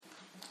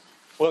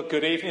Well,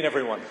 good evening,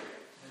 everyone.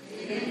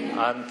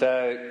 And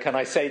can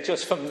I say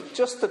just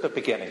at the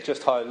beginning,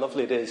 just how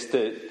lovely it is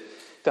to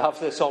have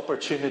this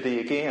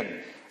opportunity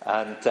again.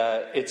 And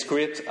it's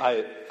great.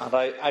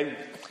 I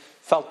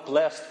felt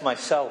blessed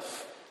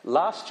myself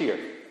last year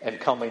in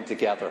coming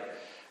together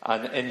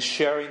and in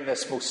sharing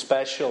this most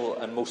special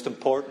and most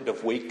important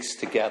of weeks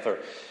together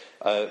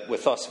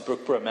with us,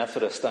 Brookborough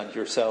Methodist, and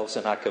yourselves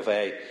in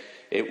Akavay.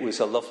 It was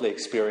a lovely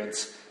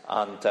experience,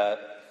 and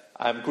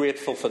I'm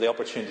grateful for the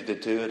opportunity to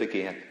do it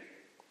again.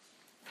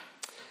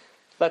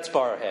 Let's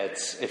bow our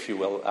heads, if you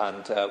will,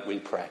 and we'll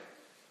pray.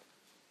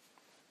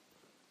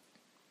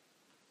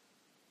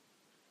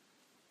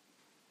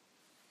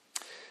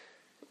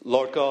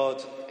 Lord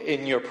God,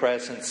 in your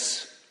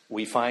presence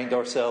we find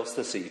ourselves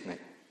this evening.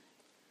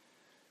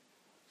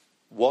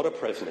 What a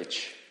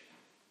privilege.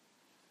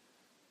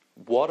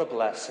 What a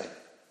blessing.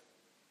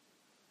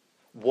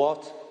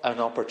 What an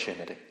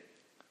opportunity.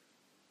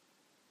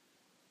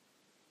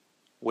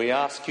 We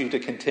ask you to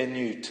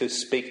continue to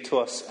speak to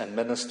us and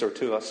minister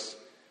to us.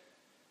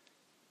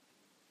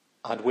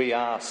 And we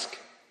ask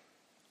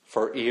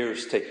for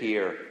ears to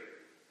hear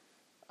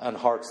and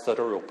hearts that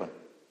are open.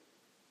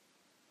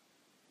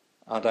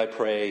 And I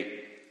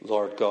pray,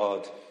 Lord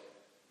God,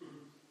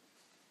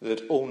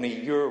 that only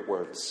your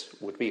words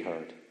would be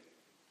heard.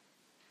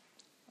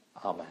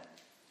 Amen.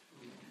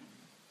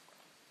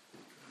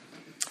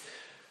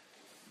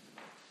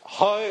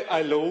 How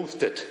I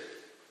loathed it.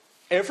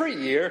 Every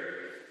year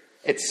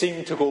it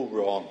seemed to go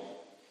wrong.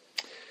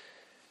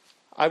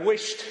 I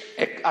wished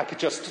I could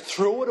just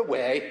throw it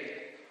away,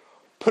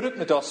 put it in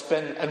the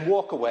dustbin and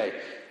walk away.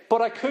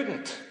 But I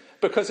couldn't,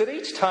 because at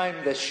each time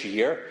this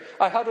year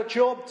I had a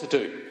job to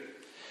do.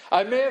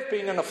 I may have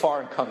been in a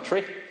foreign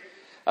country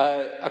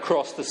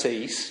across the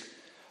seas,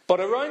 but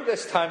around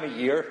this time of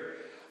year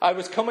I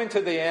was coming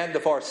to the end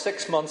of our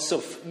 6 months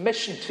of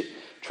mission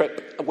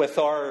trip with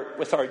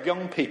our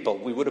young people.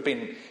 We would have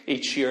been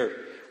each year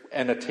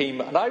in a team,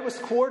 and I was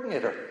the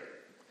coordinator.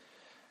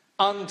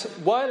 And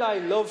while I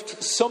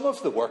loved some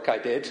of the work I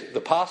did,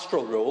 the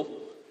pastoral role,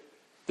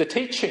 the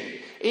teaching,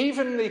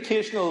 even the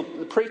occasional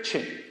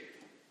preaching,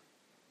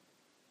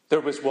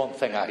 there was one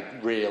thing I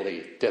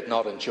really did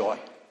not enjoy.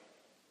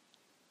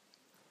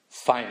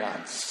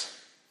 Finance.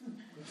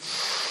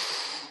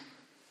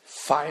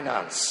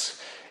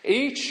 Finance.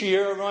 Each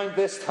year around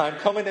this time,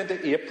 coming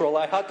into April,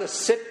 I had to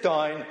sit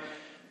down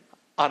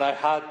and I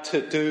had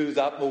to do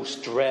that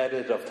most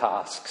dreaded of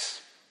tasks.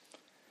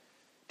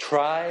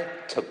 Try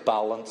to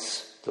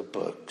balance the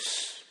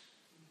books.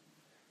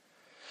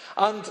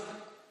 And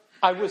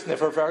I was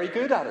never very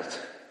good at it.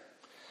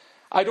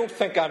 I don't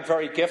think I'm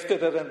very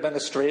gifted at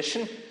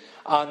administration,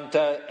 and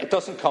it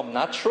doesn't come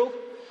natural.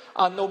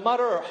 And no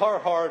matter how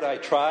hard I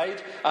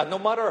tried, and no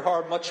matter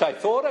how much I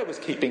thought I was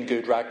keeping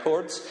good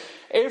records,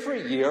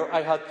 every year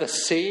I had the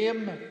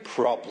same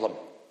problem.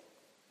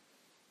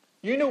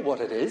 You know what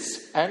it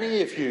is,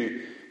 any of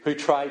you who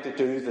try to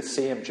do the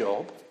same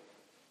job.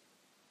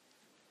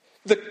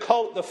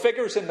 The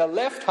figures in the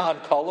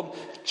left-hand column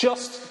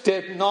just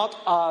did not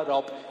add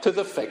up to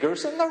the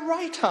figures in the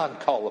right-hand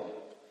column.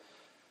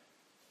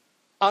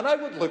 And I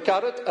would look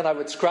at it and I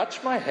would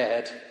scratch my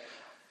head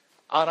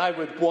and I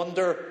would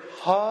wonder,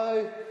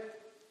 how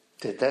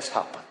did this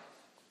happen?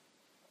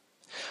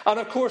 And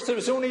of course, there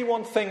was only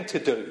one thing to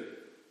do.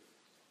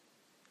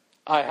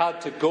 I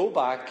had to go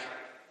back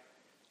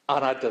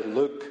and I had to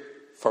look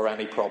for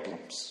any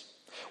problems.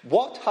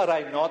 What had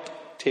I not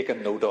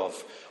taken note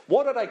of?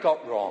 What had I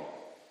got wrong?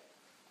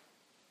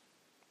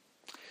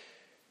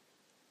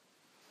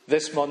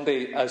 This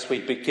Monday, as we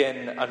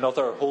begin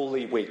another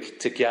Holy Week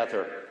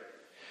together,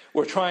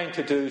 we're trying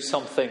to do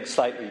something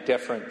slightly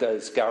different,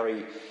 as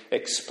Gary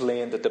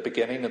explained at the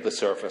beginning of the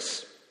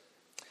service.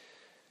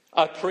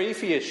 At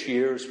previous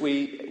years,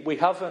 we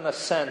have, in a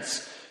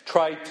sense,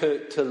 tried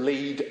to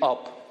lead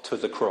up to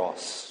the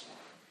cross.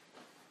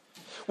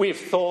 We've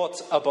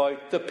thought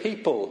about the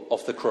people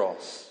of the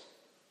cross.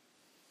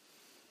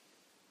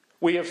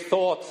 We have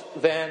thought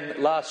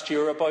then last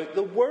year about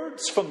the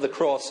words from the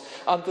cross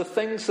and the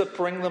things that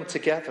bring them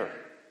together.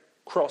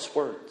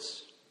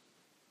 Crosswords.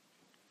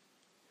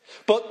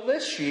 But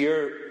this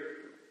year,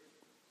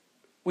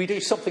 we do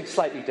something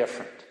slightly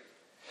different.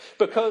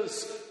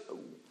 Because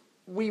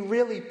we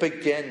really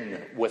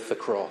begin with the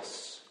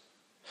cross.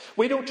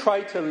 We don't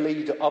try to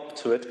lead up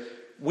to it.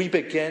 We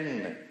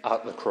begin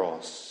at the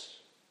cross.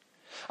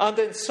 And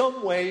in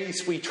some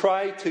ways, we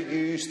try to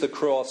use the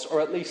cross,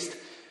 or at least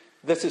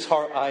this is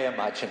how I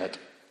imagine it.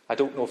 I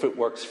don't know if it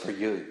works for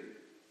you.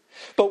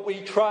 But we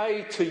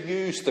try to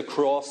use the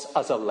cross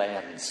as a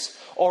lens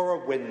or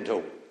a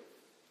window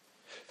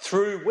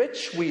through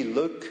which we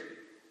look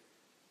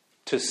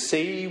to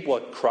see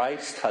what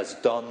Christ has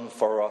done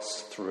for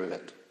us through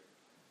it.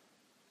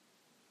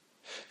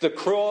 The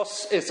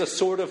cross is a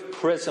sort of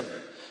prism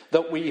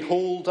that we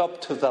hold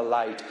up to the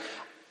light,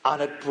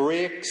 and it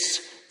breaks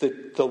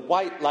the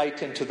white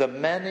light into the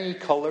many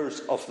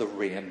colours of the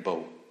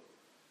rainbow.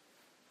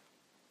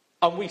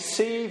 And we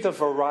see the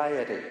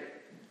variety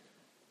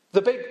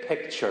The big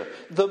picture,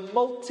 the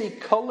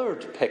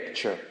multicoloured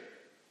picture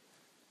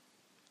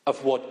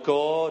of what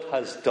God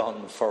has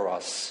done for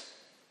us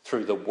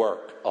through the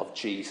work of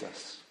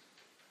Jesus.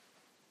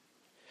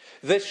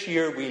 This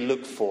year we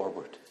look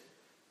forward.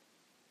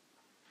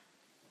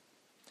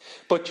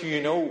 But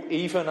you know,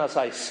 even as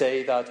I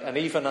say that, and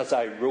even as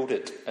I wrote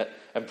it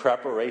in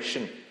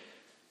preparation,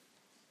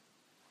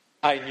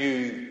 I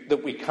knew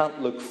that we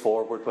can't look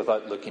forward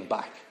without looking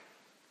back.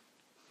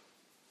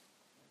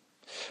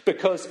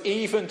 Because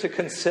even to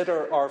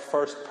consider our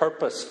first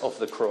purpose of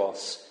the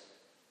cross,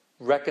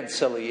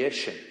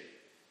 reconciliation,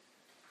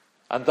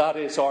 and that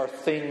is our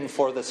theme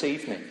for this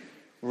evening,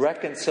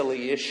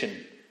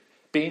 reconciliation,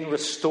 being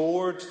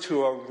restored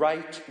to a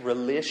right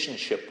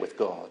relationship with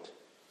God.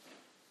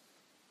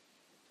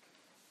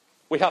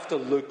 We have to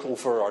look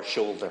over our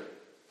shoulder.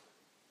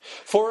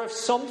 For if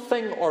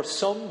something or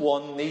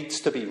someone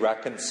needs to be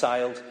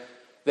reconciled,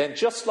 then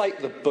just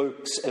like the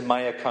books in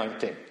my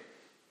accounting,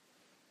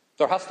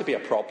 there has to be a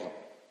problem.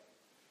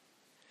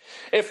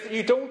 If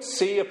you don't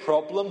see a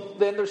problem,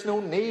 then there's no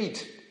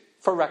need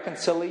for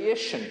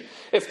reconciliation.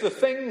 If the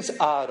things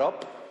add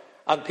up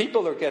and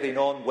people are getting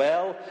on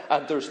well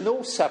and there's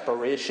no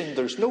separation,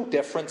 there's no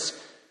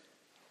difference,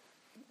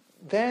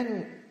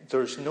 then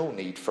there's no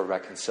need for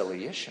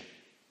reconciliation.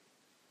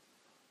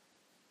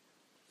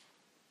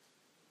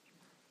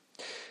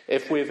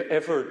 If we've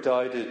ever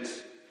doubted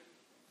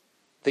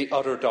the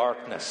utter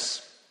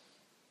darkness,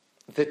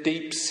 the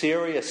deep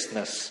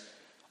seriousness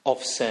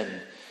of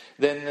sin,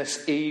 then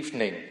this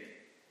evening,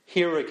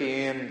 hear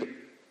again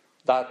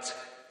that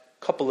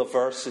couple of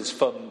verses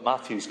from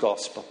Matthew's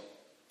Gospel.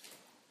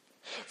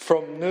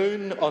 From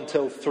noon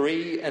until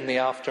 3 in the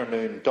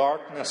afternoon,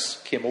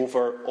 darkness came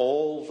over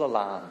all the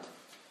land.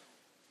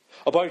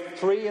 About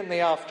 3 in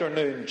the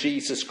afternoon,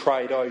 Jesus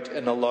cried out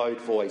in a loud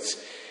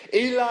voice,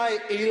 "Eli,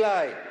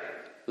 Eli,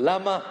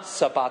 lama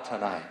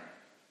sabachthani,"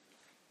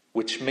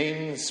 which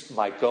means,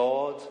 my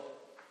God,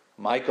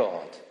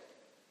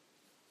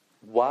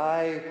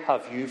 why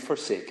have you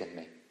forsaken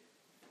me?"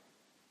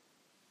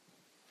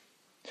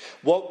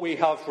 What we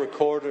have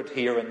recorded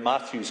here in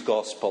Matthew's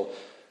Gospel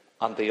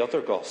and the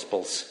other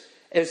Gospels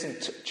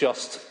isn't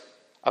just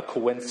a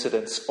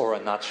coincidence or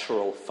a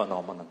natural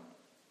phenomenon.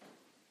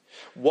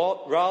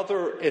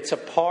 Rather, it's a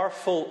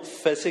powerful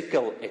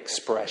physical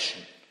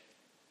expression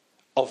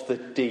of the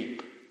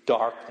deep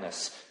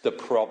darkness, the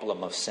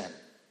problem of sin.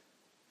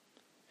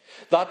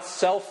 That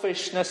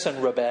selfishness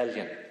and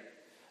rebellion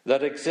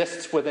that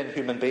exists within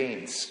human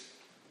beings.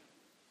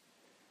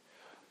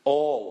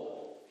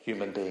 All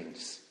human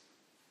beings.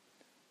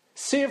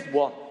 Save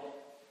one.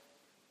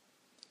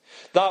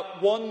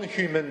 That one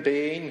human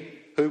being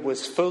who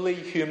was fully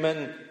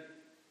human,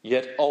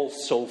 yet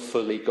also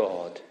fully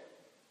God.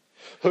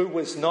 Who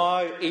was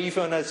now,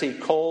 even as he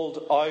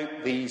called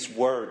out these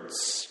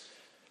words,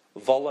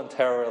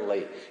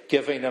 voluntarily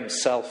giving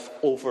himself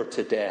over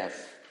to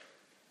death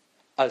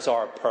as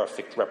our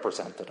perfect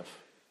representative.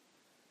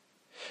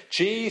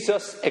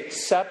 Jesus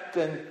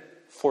accepting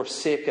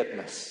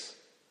forsakenness,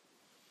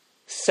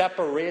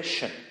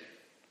 separation,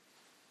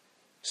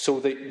 so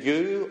that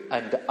you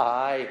and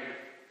I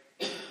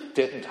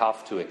didn't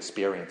have to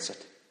experience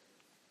it.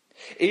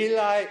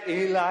 Eli,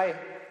 Eli,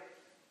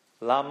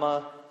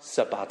 lama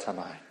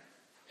sabachthani.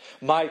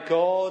 My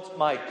God,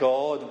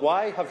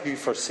 why have you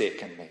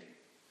forsaken me?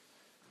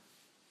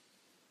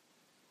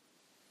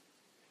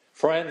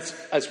 Friends,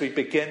 as we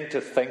begin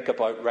to think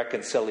about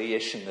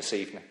reconciliation this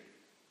evening,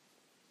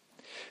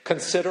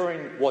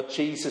 considering what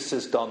Jesus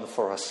has done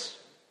for us,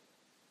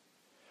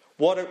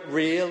 what it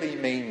really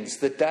means,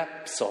 the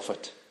depths of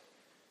it,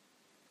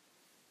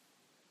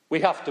 we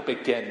have to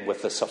begin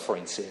with the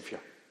suffering Saviour.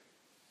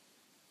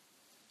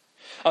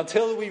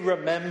 Until we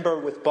remember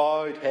with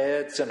bowed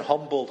heads and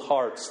humbled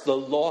hearts the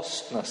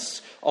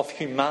lostness of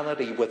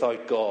humanity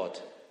without God,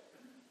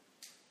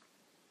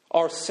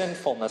 our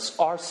sinfulness,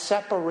 our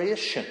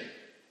separation,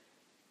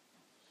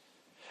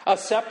 a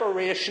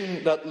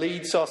separation that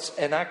leads us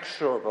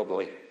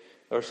inexorably,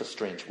 there's a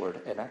strange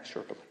word,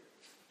 inexorably,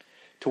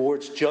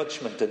 towards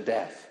judgment and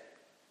death.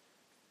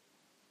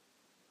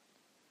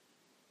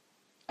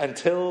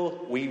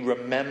 Until we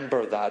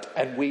remember that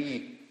and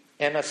we,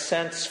 in a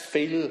sense,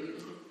 feel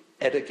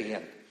it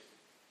again,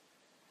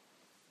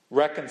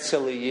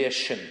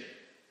 reconciliation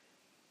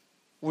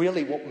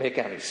really won't make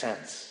any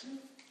sense.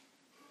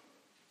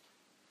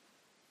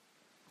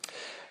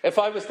 If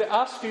I was to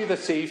ask you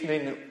this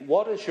evening,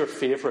 what is your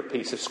favourite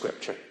piece of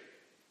scripture?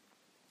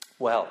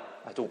 Well,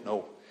 I don't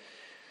know.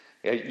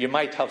 You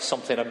might have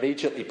something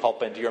immediately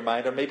pop into your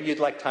mind, or maybe you'd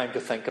like time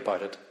to think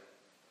about it.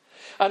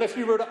 And if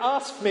you were to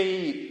ask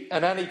me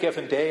on any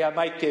given day, I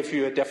might give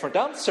you a different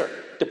answer,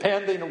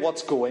 depending on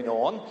what's going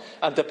on,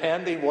 and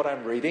depending what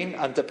I'm reading,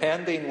 and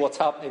depending what's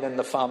happening in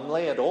the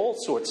family, and all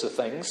sorts of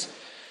things.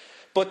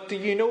 But do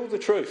you know the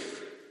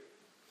truth?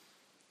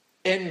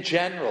 In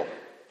general,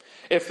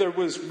 if there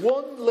was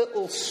one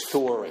little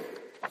story,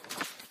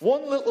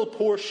 one little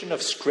portion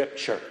of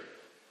scripture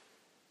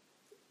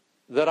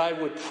that I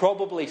would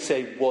probably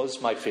say was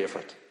my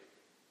favourite,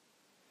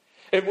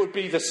 It would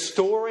be the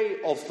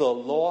story of the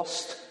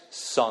lost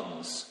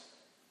sons,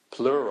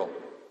 plural.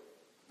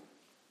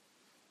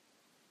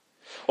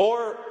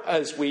 Or,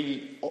 as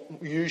we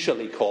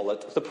usually call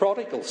it, the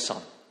prodigal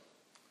son.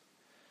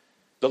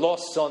 The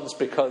lost sons,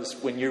 because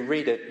when you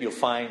read it, you'll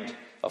find,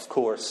 of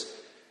course,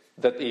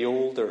 that the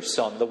older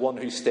son, the one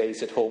who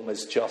stays at home,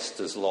 is just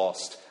as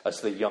lost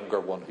as the younger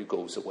one who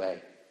goes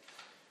away.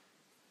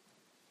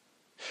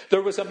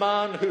 There was a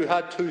man who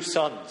had 2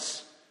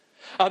 sons,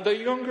 and the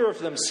younger of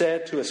them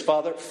said to his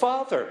father,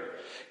 "Father,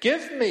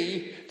 give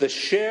me the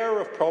share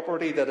of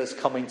property that is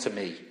coming to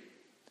me."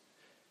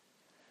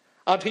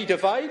 And he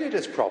divided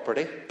his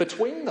property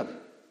between them.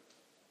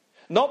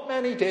 Not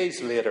many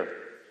days later,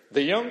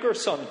 the younger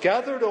son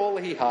gathered all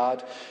he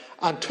had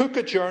and took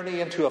a journey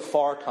into a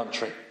far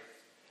country.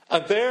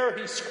 And there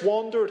he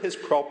squandered his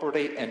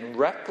property in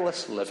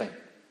reckless living.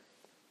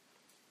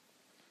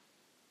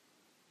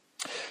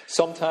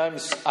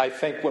 Sometimes I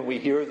think when we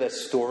hear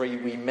this story,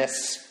 we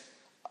miss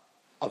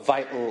a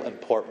vital,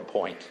 important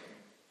point.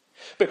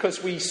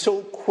 Because we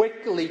so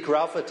quickly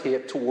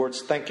gravitate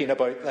towards thinking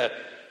about the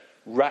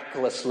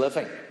reckless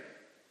living.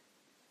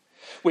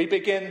 We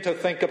begin to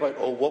think about,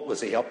 what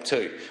was he up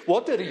to?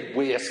 What did he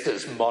waste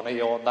his money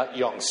on, that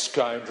young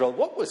scoundrel?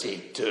 What was he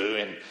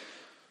doing?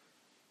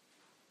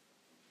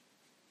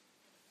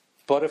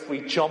 But if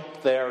we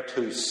jump there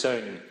too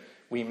soon,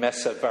 we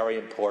miss a very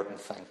important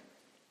thing.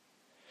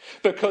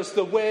 Because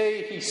the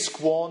way he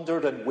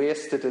squandered and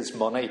wasted his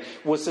money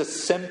was a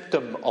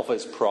symptom of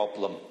his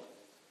problem,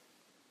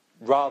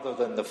 rather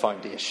than the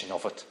foundation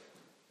of it.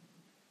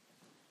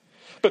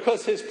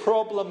 Because his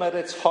problem at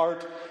its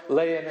heart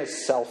lay in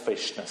his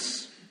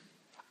selfishness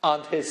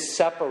and his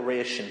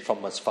separation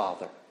from his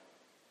father.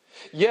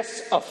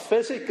 Yes, a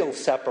physical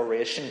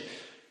separation,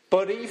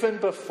 but even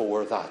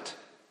before that,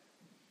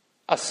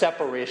 a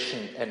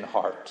separation in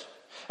heart.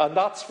 And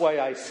that's why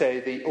I say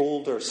the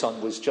older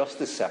son was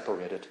just as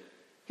separated.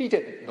 He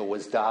didn't know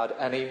his dad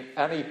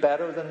any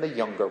better than the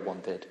younger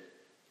one did.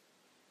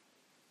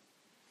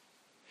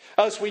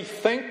 As we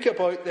think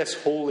about this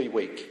Holy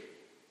Week,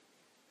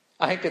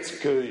 I think it's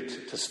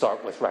good to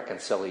start with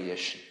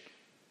reconciliation.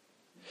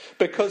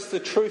 Because the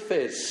truth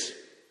is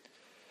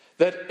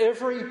that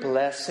every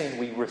blessing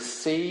we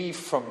receive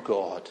from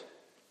God,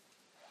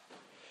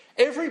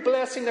 every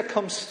blessing that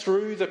comes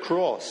through the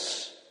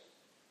cross,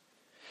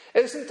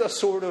 isn't a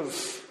sort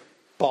of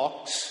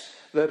box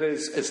that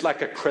is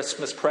like a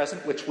Christmas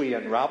present which we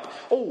unwrap.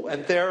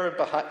 And there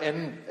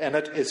in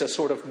it is a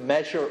sort of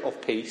measure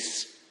of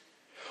peace,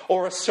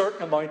 or a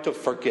certain amount of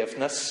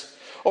forgiveness,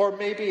 or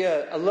maybe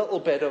a little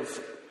bit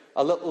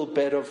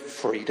of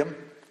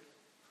freedom.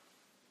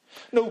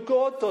 No,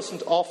 God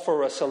doesn't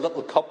offer us a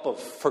little cup of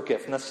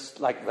forgiveness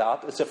like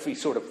that, as if he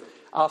sort of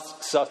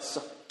asks us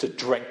to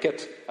drink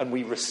it and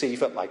we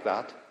receive it like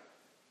that.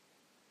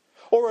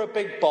 Or a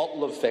big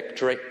bottle of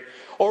victory,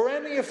 or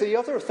any of the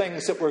other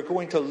things that we're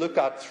going to look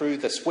at through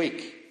this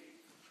week.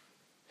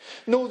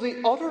 No,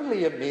 the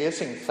utterly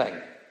amazing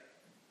thing,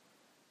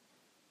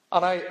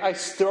 and I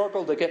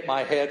struggle to get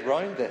my head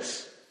round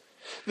this,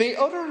 the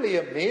utterly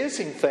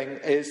amazing thing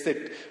is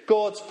that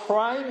God's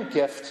prime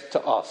gift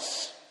to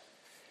us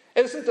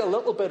isn't a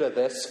little bit of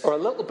this or a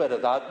little bit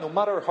of that, no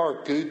matter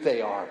how good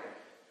they are.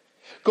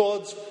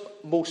 God's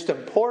most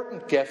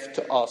important gift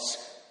to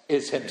us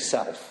is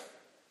himself.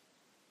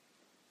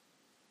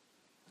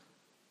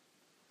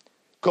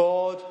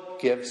 God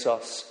gives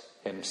us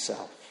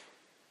himself.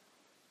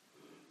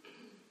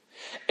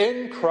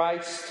 In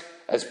Christ,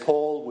 as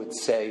Paul would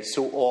say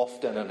so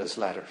often in his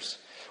letters,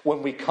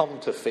 when we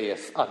come to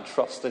faith and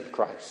trust in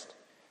Christ,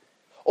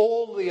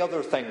 all the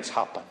other things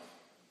happen.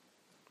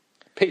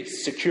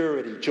 Peace,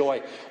 security,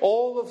 joy,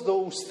 all of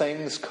those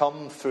things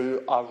come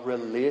through a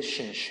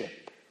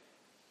relationship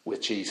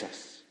with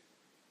Jesus,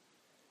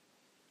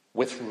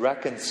 with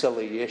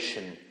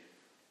reconciliation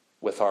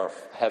with our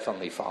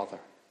Heavenly Father.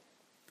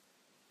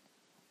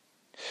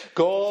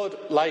 God,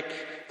 like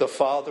the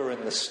father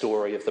in the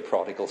story of the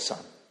prodigal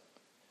son,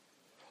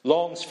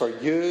 longs for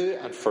you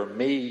and for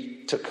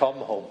me to come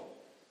home.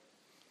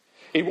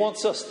 He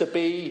wants us to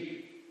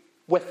be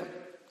with him,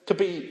 to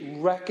be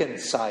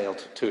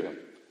reconciled to him.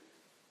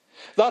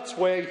 That's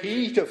why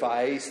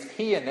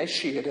he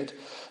initiated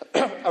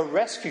a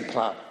rescue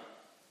plan.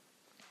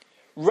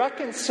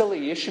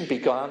 Reconciliation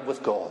began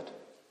with God.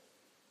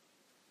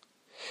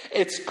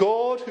 It's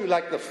God who,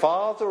 like the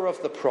father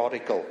of the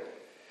prodigal,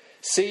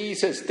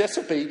 sees his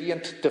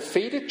disobedient,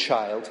 defeated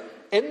child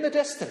in the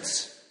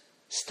distance,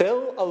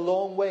 still a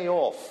long way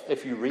off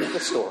if you read the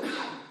story.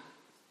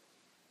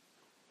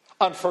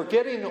 And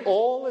forgetting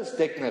all his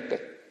dignity,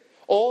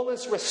 all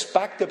his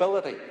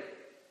respectability,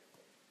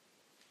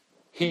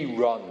 he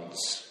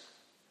runs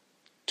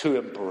to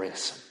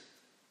embrace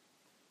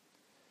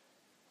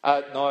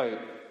him. Now,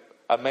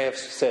 I may have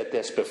said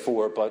this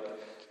before,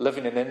 but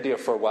living in India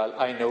for a while,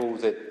 I know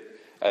that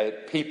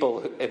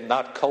people in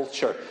that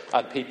culture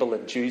and people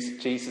in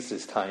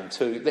Jesus' time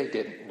too, they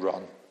didn't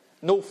run.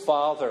 No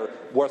father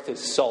worth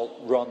his salt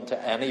run to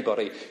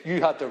anybody.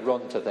 You had to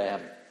run to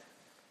them.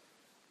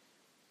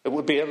 It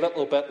would be a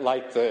little bit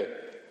like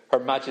Her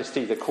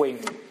Majesty the Queen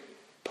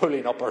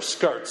pulling up her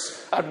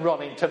skirts and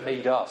running to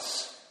meet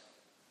us.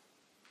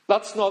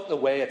 That's not the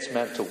way it's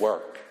meant to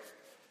work.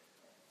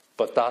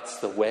 But that's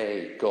the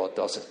way God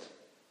does it.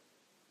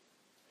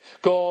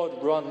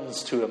 God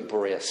runs to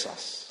embrace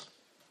us.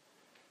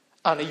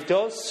 And he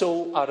does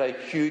so at a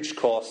huge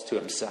cost to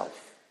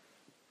himself.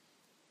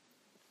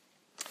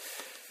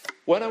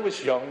 When I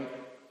was young,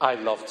 I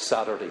loved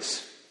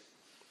Saturdays.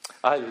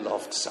 I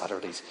loved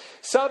Saturdays.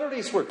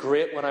 Saturdays were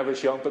great when I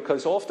was young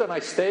because often I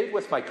stayed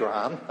with my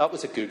gran. That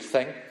was a good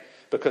thing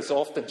because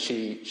often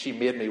she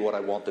made me what I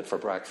wanted for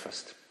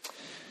breakfast.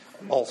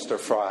 Ulster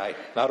fry.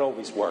 That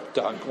always went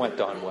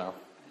down well.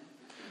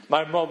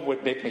 My mum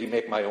would make me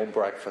make my own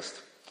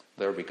breakfast.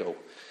 There we go.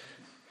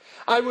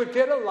 I would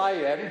get a lie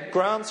in.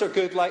 Grans are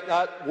good like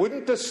that.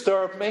 Wouldn't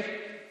disturb me.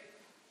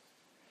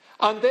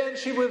 And then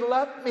she would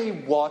let me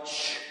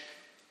watch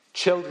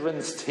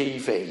children's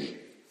TV.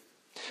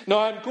 Now,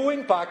 I'm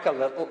going back a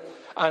little,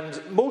 and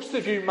most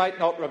of you might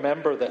not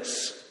remember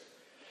this,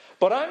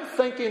 but I'm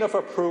thinking of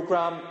a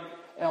programme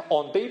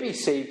on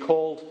BBC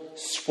called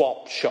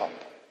Swap Shop.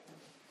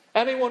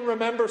 Anyone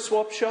remember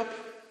Swap Shop?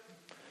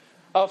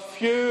 A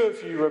few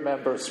of you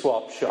remember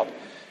Swap Shop.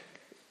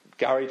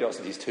 Gary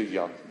doesn't, he's too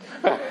young.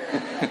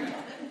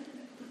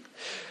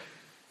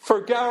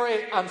 For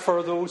Gary and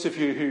for those of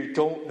you who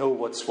don't know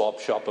what Swap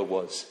Shop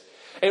was,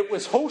 it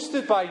was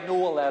hosted by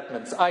Noel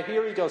Edmonds. I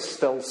hear he does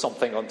still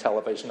something on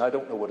television. I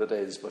don't know what it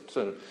is, but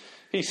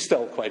he's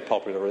still quite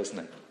popular, isn't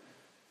he?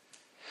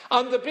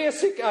 And the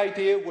basic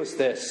idea was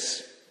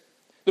this.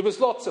 There was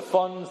lots of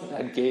fun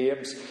and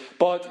games,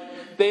 but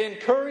they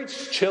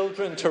encouraged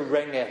children to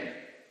ring in.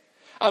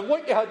 And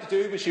what you had to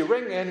do was you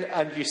ring in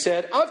and you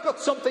said, I've got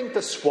something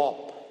to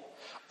swap.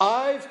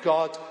 I've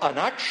got an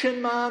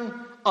Action Man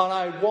and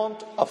I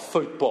want a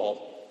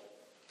football.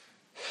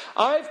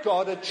 I've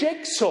got a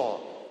jigsaw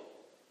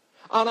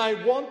and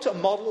I want a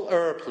model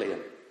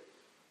airplane.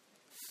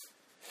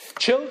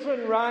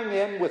 Children rang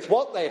in with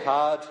what they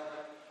had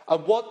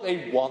and what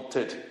they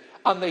wanted,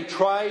 and they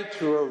tried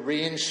to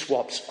arrange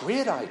swaps.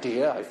 Great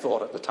idea, I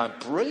thought at the time.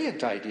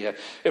 Brilliant idea.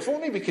 If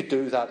only we could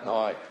do that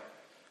now.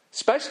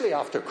 Especially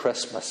after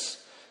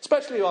Christmas.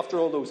 Especially after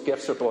all those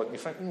gifts are bought. And you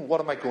think,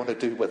 what am I going to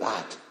do with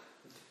that?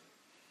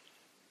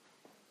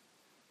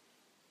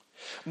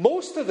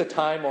 Most of the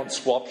time on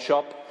Swap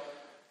Shop,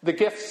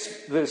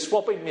 the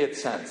swapping made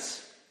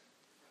sense.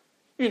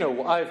 You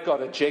know, I've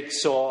got a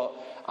jigsaw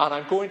and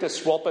I'm going to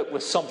swap it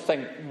with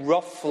something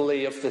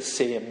roughly of the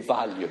same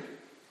value.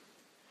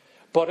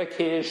 But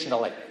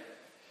occasionally,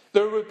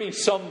 there would be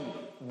some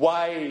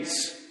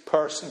wise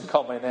person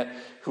coming in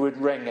who would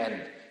ring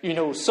in. You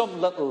know,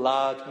 some little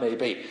lad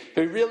maybe,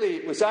 who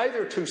really was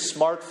either too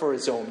smart for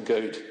his own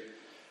good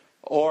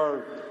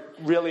or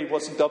really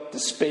wasn't up to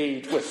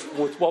speed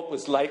with what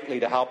was likely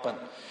to happen.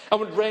 And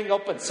would ring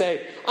up and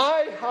say,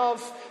 I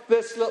have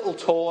this little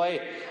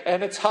toy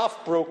and it's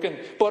half broken,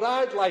 but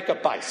I'd like a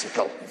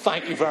bicycle.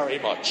 Thank you very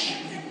much.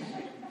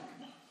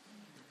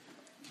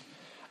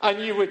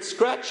 And you would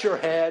scratch your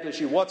head as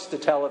you watched the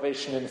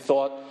television and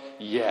thought,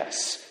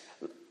 yes,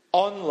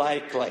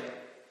 unlikely.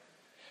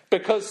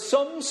 Because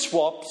some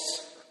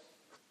swaps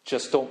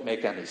just don't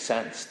make any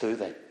sense, do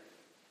they?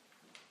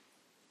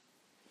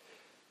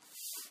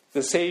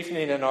 This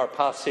evening in our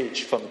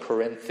passage from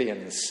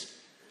Corinthians,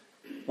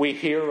 we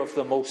hear of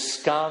the most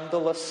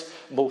scandalous,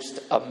 most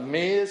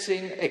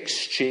amazing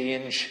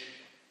exchange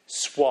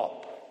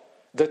swap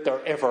that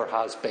there ever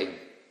has been.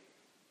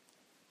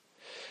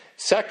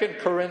 2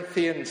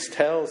 Corinthians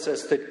tells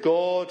us that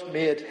God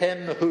made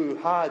him who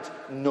had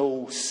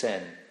no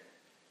sin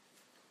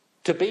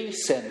to be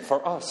sin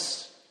for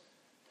us,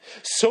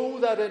 so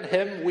that in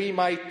him we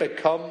might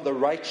become the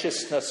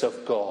righteousness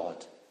of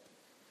God.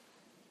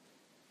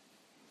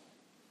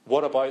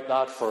 What about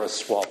that for a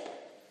swap?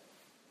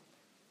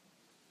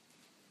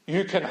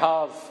 You can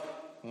have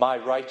my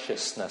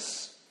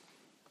righteousness.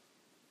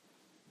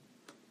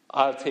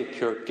 I'll take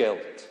your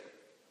guilt,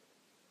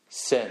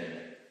 sin,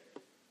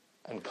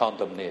 and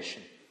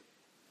condemnation.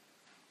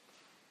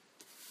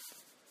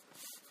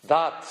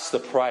 That's the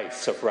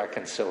price of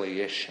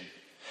reconciliation.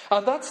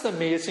 And that's the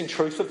amazing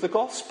truth of the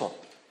gospel.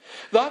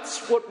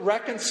 That's what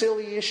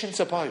reconciliation's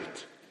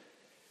about.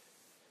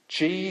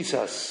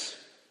 Jesus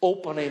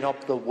opening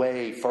up the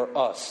way for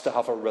us to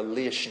have a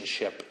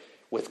relationship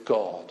with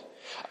God.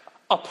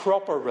 A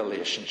proper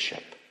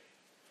relationship.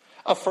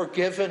 A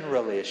forgiven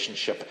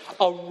relationship.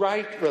 A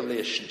right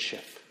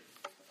relationship.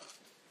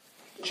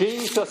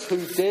 Jesus,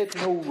 who did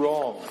no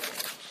wrong,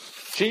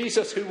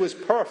 Jesus, who was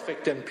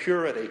perfect in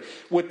purity,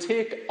 would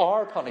take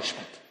our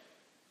punishment.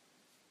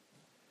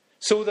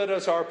 So that,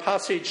 as our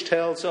passage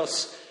tells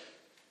us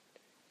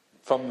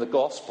from the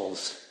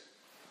Gospels,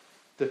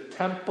 the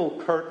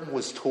temple curtain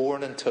was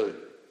torn in two.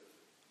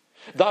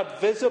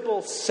 That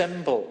visible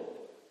symbol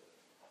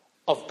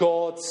of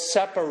God's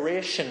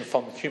separation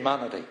from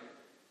humanity,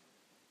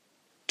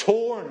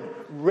 torn,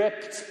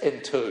 ripped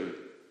in two.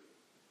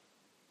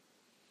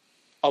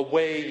 A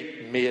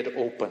way made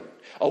open.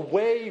 A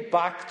way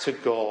back to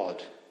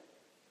God.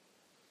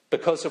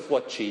 because of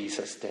what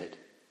Jesus did,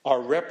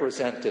 our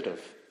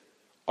representative,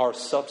 our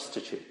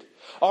substitute,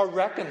 our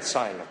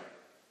reconciler.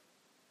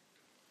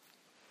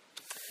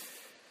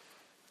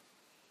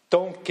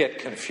 Don't get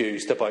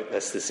confused about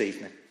this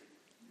evening.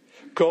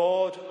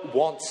 God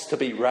wants to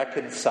be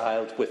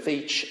reconciled with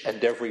each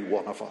and every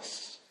one of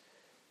us.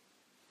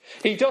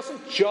 He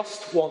doesn't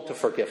just want to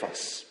forgive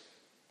us,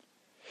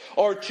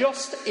 or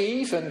just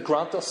even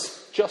grant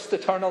us just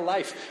eternal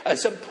life,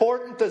 as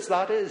important as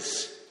that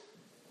is.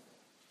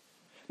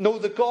 No,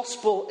 the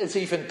gospel is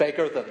even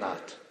bigger than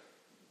that.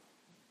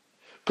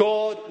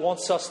 God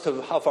wants us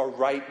to have a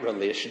right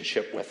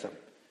relationship with him,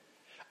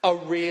 a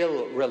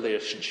real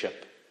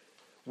relationship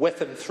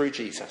with him through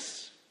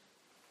Jesus.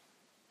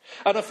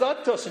 And if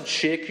that doesn't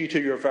shake you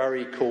to your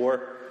very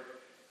core,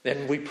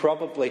 then we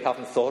probably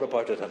haven't thought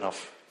about it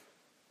enough.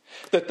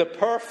 That the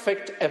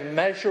perfect,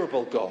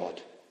 immeasurable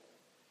God,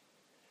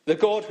 the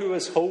God who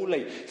is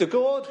holy, the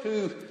God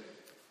who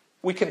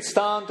we can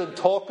stand and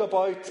talk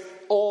about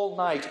all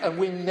night and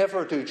we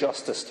never do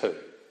justice to,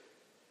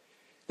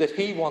 that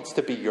he wants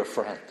to be your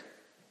friend.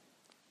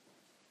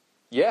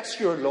 Yes,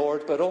 your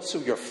Lord, but also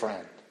your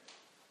friend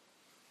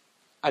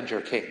and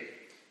your King.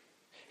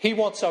 He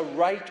wants a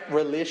right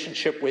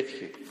relationship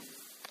with you.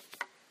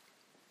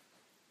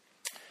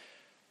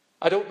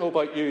 I don't know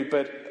about you,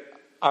 but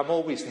I'm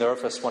always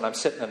nervous when I'm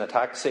sitting in a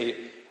taxi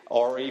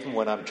or even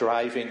when I'm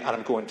driving and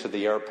I'm going to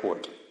the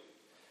airport.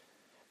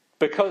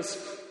 Because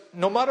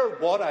no matter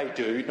what I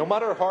do, no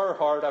matter how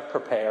hard I've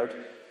prepared,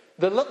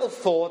 the little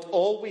thought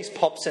always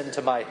pops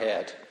into my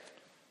head.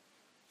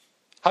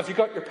 Have you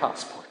got your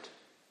passport?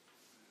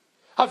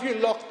 Have you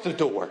locked the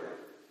door?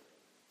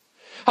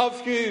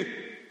 Have you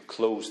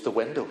closed the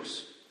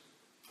windows?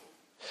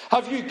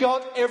 Have you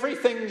got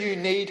everything you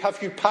need?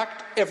 Have you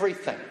packed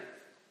everything?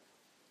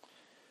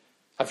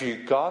 Have you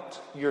got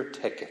your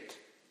ticket?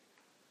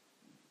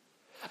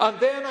 And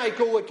then I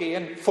go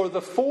again for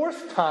the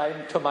fourth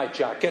time to my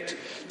jacket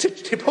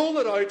to pull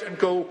it out and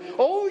go,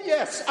 oh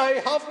yes, I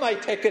have my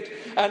ticket.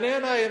 And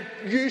then I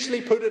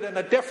usually put it in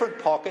a different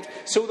pocket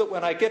so that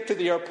when I get to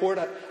the airport,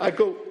 I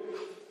go,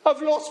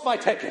 I've lost my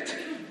ticket.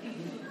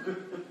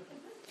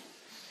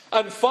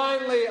 And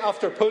finally,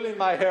 after pulling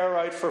my hair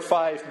out for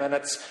 5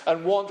 minutes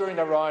and wandering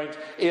around,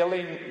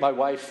 Aileen, my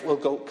wife, will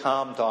go,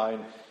 calm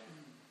down.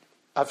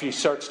 Have you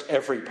searched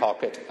every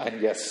pocket? And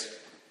yes,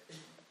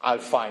 I'll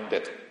find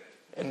it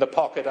in the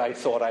pocket I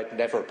thought I'd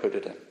never put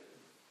it in.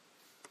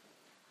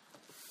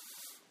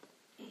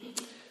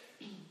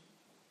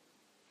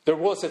 There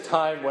was a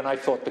time when I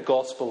thought the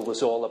gospel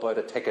was all about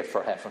a ticket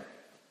for heaven.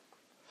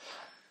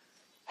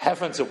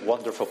 Heaven's a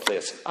wonderful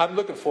place. I'm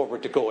looking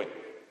forward to going.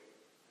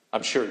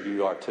 I'm sure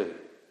you are too.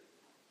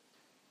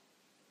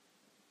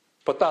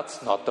 But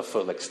that's not the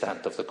full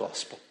extent of the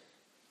gospel.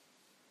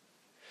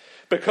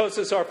 Because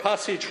as our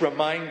passage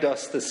reminds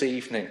us this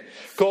evening,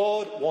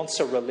 God wants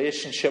a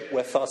relationship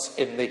with us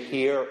in the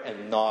here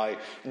and now,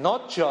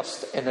 not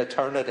just in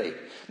eternity,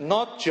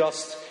 not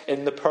just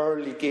in the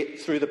pearly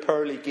gate, through the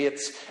pearly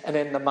gates and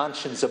in the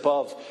mansions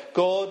above.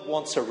 God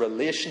wants a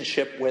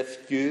relationship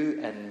with you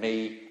and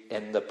me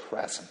in the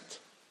present.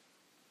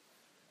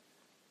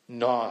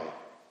 Now.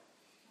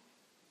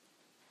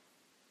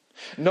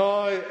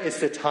 Now is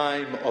the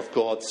time of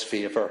God's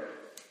favour.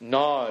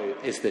 Now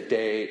is the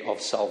day of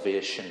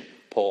salvation,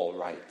 Paul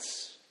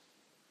writes.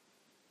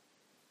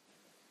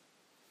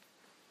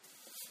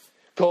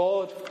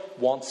 God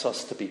wants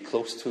us to be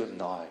close to him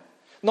now.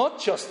 Not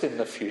just in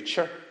the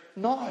future,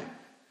 now.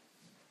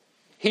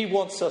 He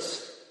wants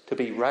us to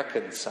be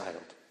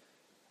reconciled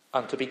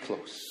and to be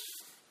close.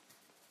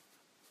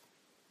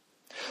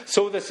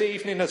 So this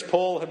evening, as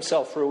Paul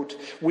himself wrote,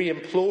 we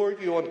implore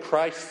you on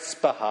Christ's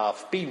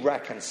behalf, be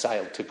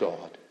reconciled to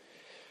God.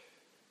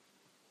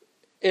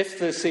 If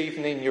this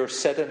evening you're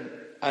sitting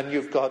and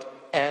you've got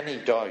any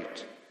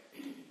doubt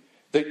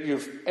that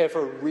you've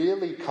ever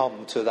really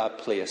come to that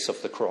place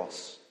of the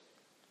cross,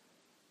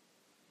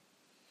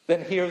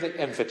 then hear the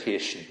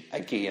invitation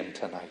again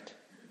tonight.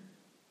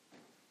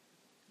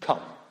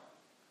 Come.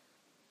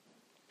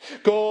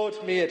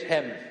 God made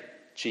him,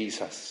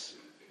 Jesus,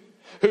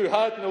 who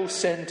had no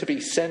sin, to be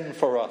sin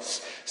for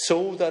us,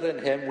 so that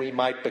in him we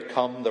might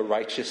become the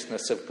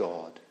righteousness of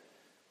God.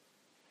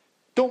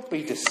 Don't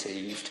be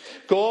deceived.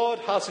 God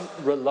hasn't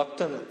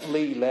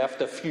reluctantly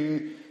left a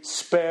few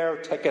spare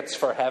tickets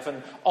for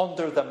heaven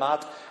under the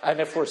mat, and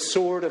if we're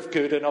sort of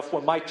good enough,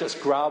 we might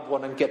just grab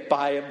one and get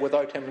by him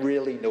without him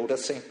really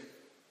noticing.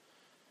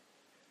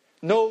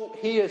 No,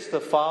 he is the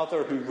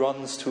Father who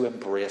runs to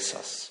embrace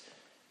us.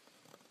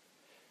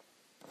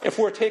 If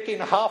we're taking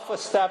half a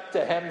step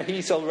to him,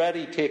 he's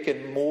already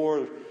taken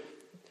more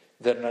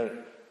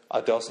than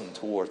a dozen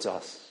towards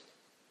us.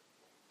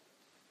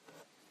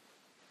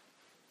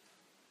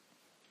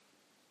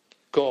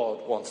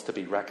 God wants to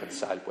be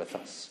reconciled with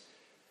us.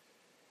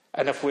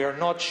 And if we are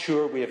not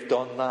sure we have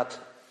done that,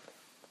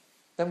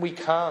 then we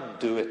can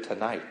do it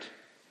tonight.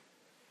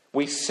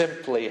 We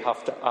simply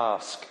have to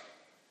ask,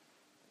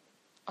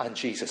 and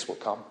Jesus will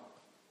come.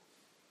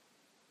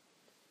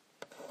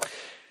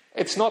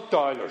 It's not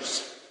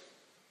dollars.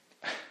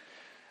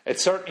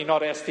 It's certainly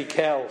not S.D.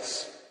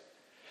 Kells.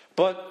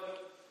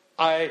 But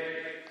I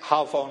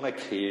have on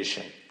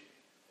occasion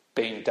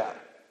been to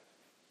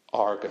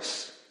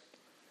Argos.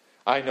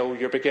 I know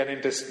you're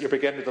beginning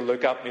to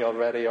look at me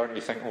already, aren't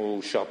you? Think,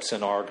 oh, shops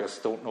in Argos,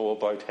 don't know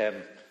about him.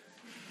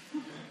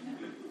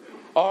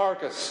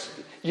 Argos.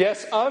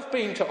 Yes, I've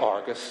been to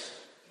Argos.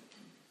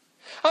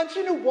 And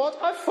you know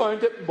what? I've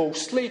found it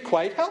mostly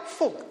quite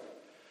helpful.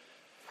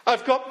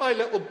 I've got my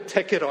little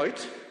ticket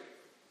out,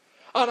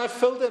 and I've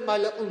filled in my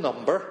little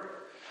number,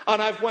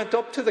 and I've went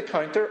up to the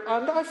counter,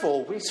 and I've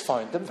always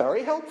found them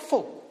very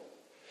helpful.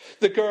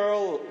 The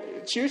girl,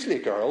 it's usually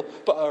a girl,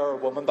 or a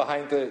woman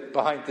behind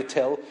the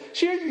till,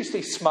 she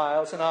usually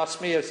smiles and asks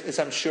me, as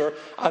I'm sure,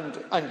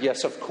 and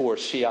yes, of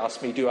course, she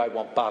asks me, do I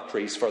want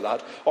batteries for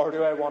that? Or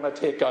do I want to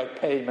take out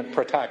payment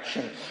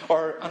protection?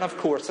 And of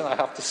course, and I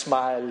have to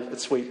smile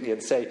sweetly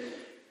and say,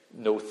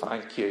 no,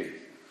 thank you.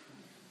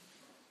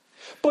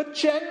 But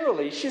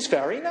generally, she's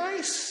very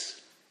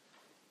nice.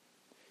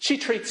 She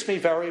treats me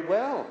very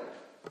well.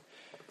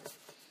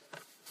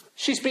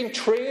 She's been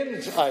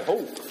trained, I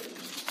hope,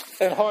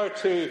 in how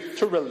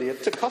to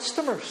relate to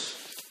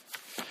customers.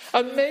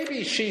 And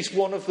maybe she's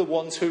one of the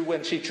ones who,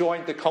 when she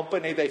joined the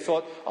company, they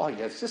thought, oh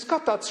yes, she's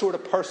got that sort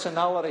of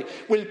personality.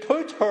 We'll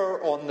put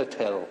her on the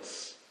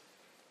tills.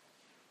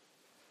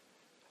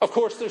 Of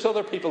course, there's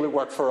other people who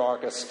work for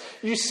Argos.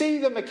 You see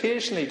them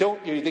occasionally,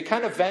 don't you? They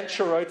kind of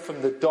venture out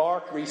from the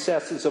dark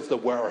recesses of the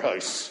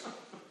warehouse.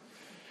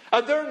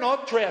 And they're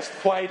not dressed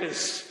quite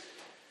as,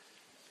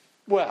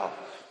 well,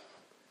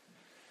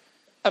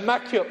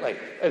 immaculately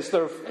as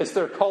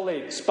their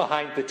colleagues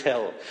behind the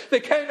till. They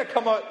kind of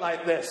come out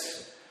like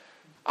this.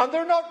 And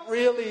they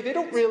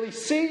don't really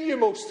see you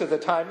most of the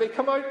time. They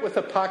come out with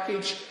a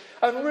package,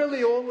 and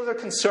really all they're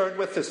concerned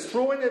with is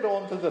throwing it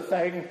onto the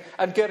thing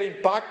and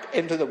getting back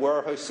into the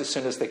warehouse as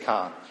soon as they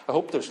can. I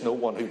hope there's no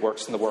one who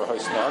works in the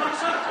warehouse now.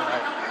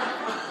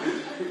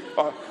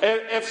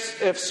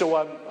 If so,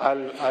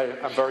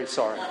 I'm very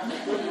sorry.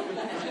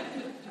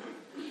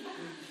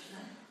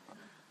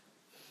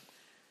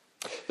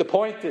 The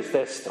point is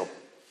this, though.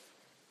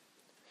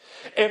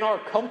 In our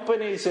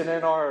companies and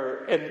in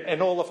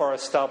all of our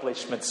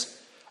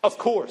establishments, of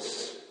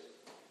course,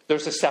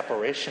 there's a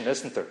separation,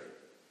 isn't there?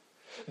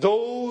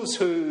 Those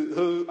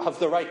who have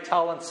the right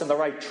talents and the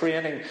right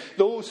training,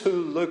 those who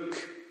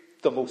look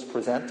the most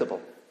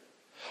presentable,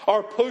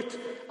 are put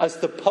as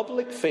the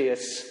public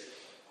face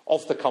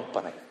of the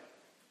company.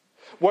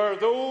 Where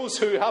those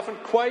who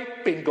haven't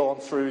quite been gone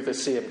through the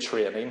same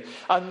training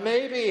and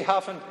maybe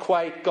haven't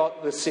quite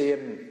got the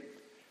same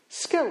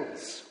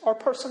skills or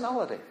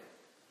personality,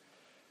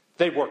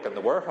 they work in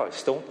the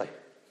warehouse, don't they?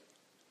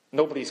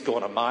 Nobody's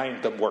going to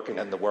mind them working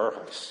in the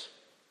warehouse.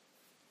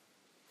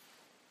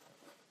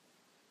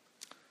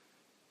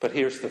 But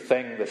here's the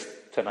thing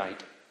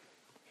tonight.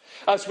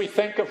 As we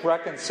think of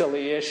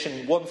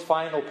reconciliation, one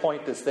final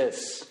point is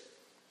this.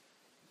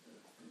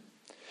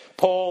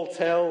 Paul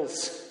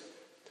tells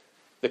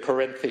the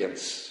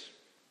Corinthians,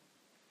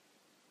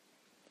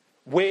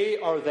 we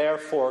are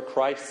therefore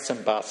Christ's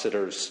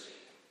ambassadors,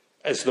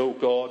 as though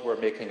God were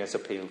making his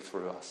appeal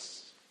through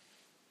us.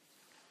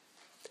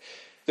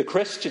 The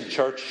Christian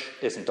church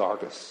isn't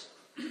Argos.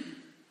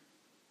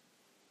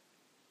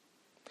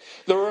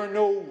 There are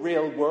no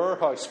real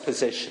warehouse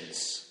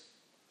positions.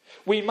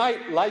 We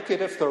might like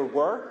it if there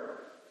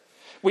were.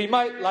 We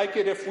might like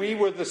it if we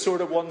were the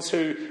sort of ones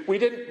who, we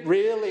didn't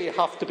really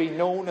have to be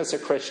known as a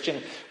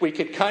Christian. We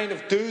could kind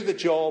of do the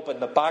job in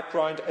the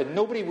background, and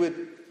nobody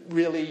would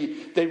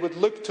really, they would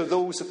look to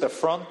those at the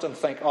front and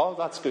think, oh,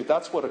 that's good,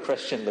 that's what a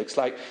Christian looks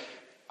like.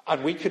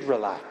 And we could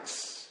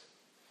relax.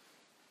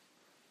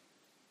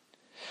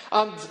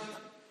 And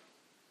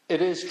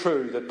it is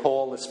true that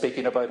Paul is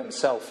speaking about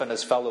himself and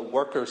his fellow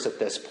workers at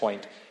this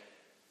point,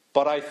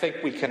 but I think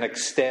we can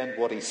extend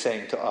what he's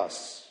saying to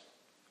us.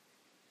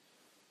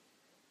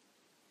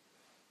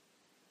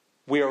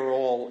 We are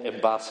all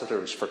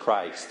ambassadors for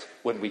Christ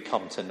when we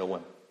come to know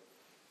him.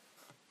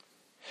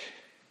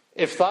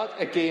 If that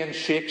again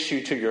shakes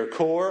you to your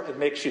core and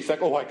makes you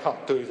think, oh, I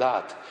can't do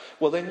that,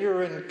 well, then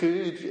you're in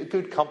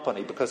good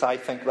company, because I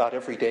think that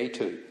every day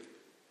too.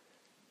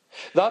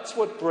 That's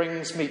what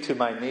brings me to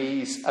my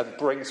knees and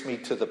brings me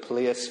to the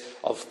place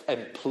of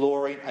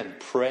imploring and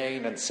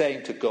praying and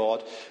saying to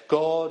God,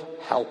 God,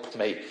 help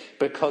me,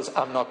 because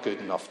I'm not good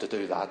enough to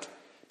do that.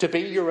 To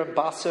be your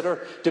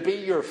ambassador, to be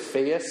your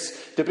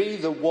face, to be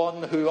the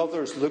one who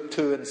others look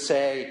to and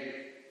say,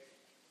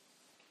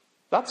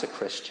 that's a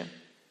Christian.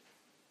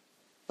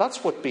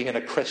 That's what being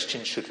a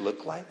Christian should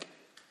look like.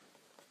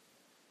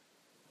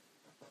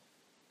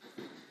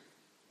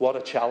 What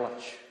a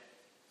challenge.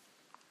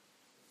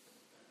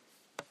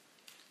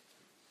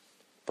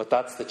 But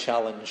that's the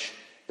challenge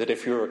that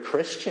if you're a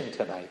Christian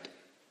tonight,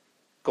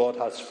 God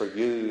has for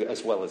you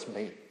as well as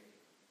me.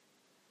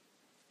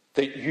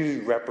 That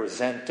you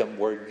represent him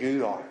where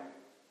you are.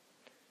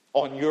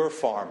 On your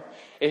farm,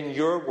 in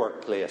your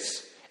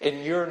workplace,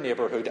 in your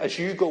neighbourhood, as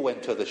you go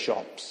into the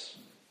shops.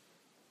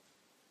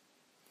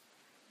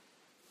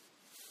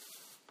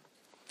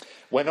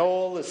 When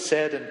all is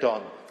said and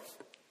done,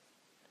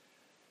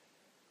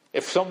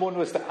 If someone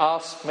was to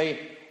ask me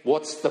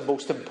what's the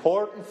most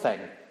important thing,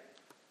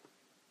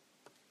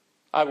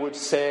 I would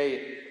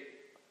say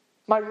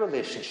my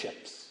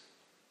relationships.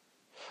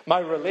 My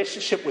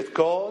relationship with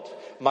God,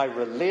 my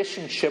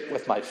relationship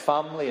with my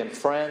family and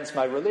friends,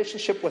 my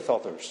relationship with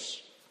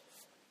others.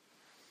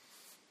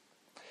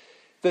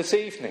 This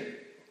evening,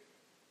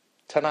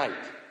 tonight,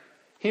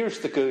 here's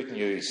the good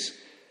news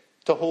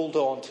to hold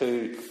on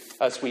to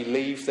as we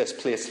leave this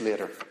place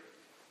later.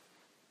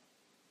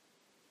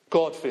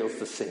 God feels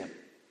the same.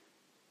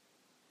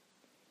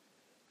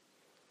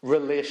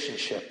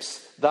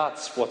 Relationships,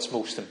 that's what's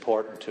most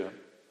important to him.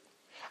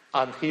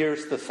 And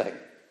here's the thing.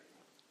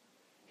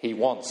 He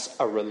wants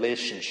a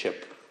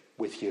relationship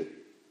with you.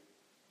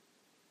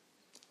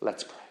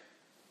 Let's pray.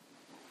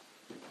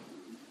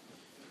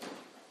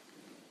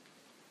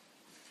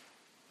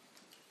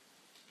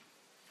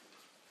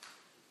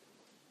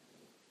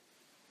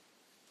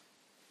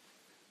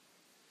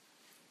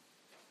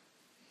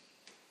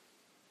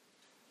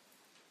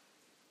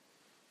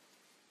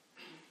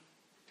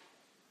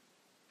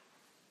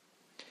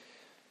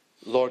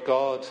 Lord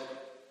God,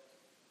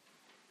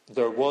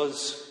 there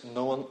was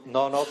none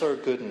other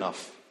good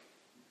enough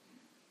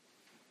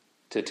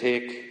to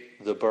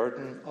take the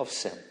burden of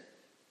sin.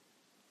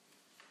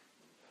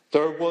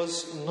 There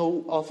was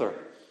no other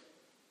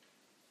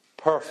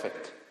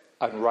perfect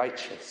and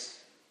righteous.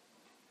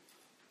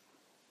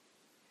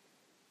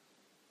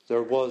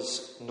 There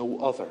was no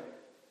other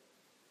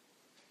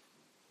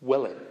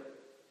willing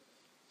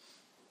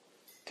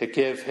to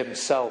give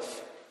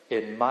himself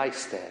in my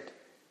stead,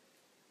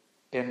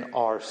 in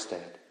our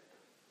stead.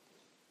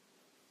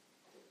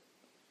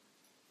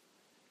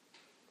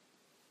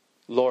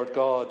 Lord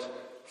God,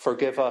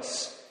 forgive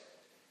us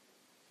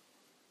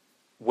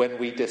when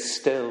we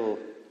distill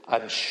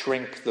and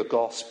shrink the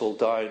gospel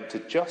down to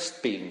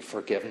just being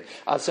forgiven,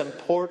 as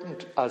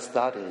important as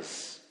that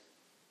is.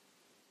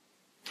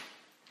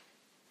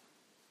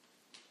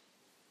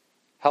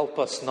 Help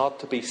us not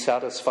to be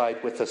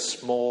satisfied with a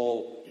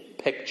small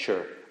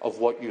picture of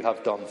what you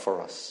have done for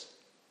us.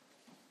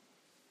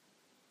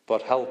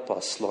 But help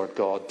us, Lord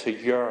God, to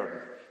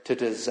yearn, to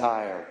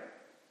desire,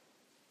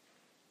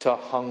 to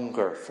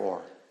hunger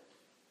for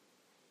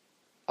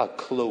a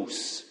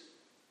close,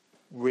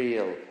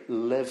 real,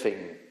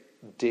 living,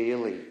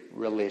 daily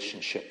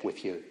relationship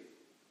with you.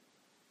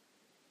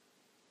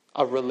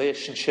 A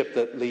relationship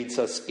that leads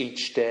us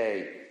each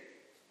day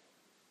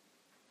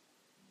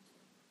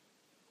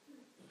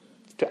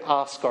to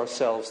ask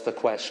ourselves the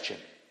question,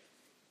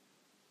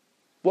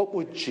 what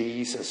would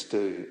Jesus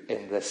do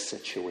in this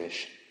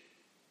situation?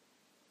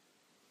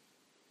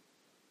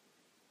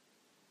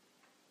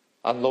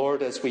 And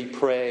Lord, as we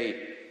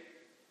pray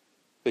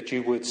that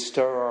you would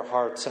stir our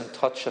hearts and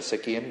touch us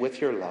again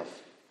with your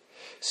love,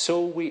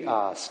 so we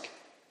ask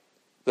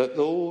that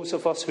those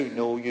of us who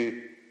know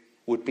you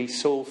would be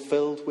so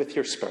filled with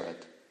your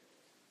Spirit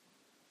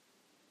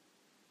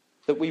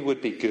that we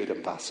would be good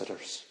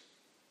ambassadors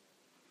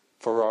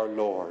for our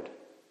Lord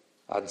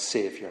and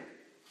Saviour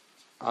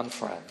and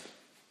friend.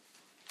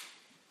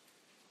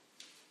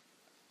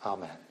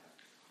 Amen.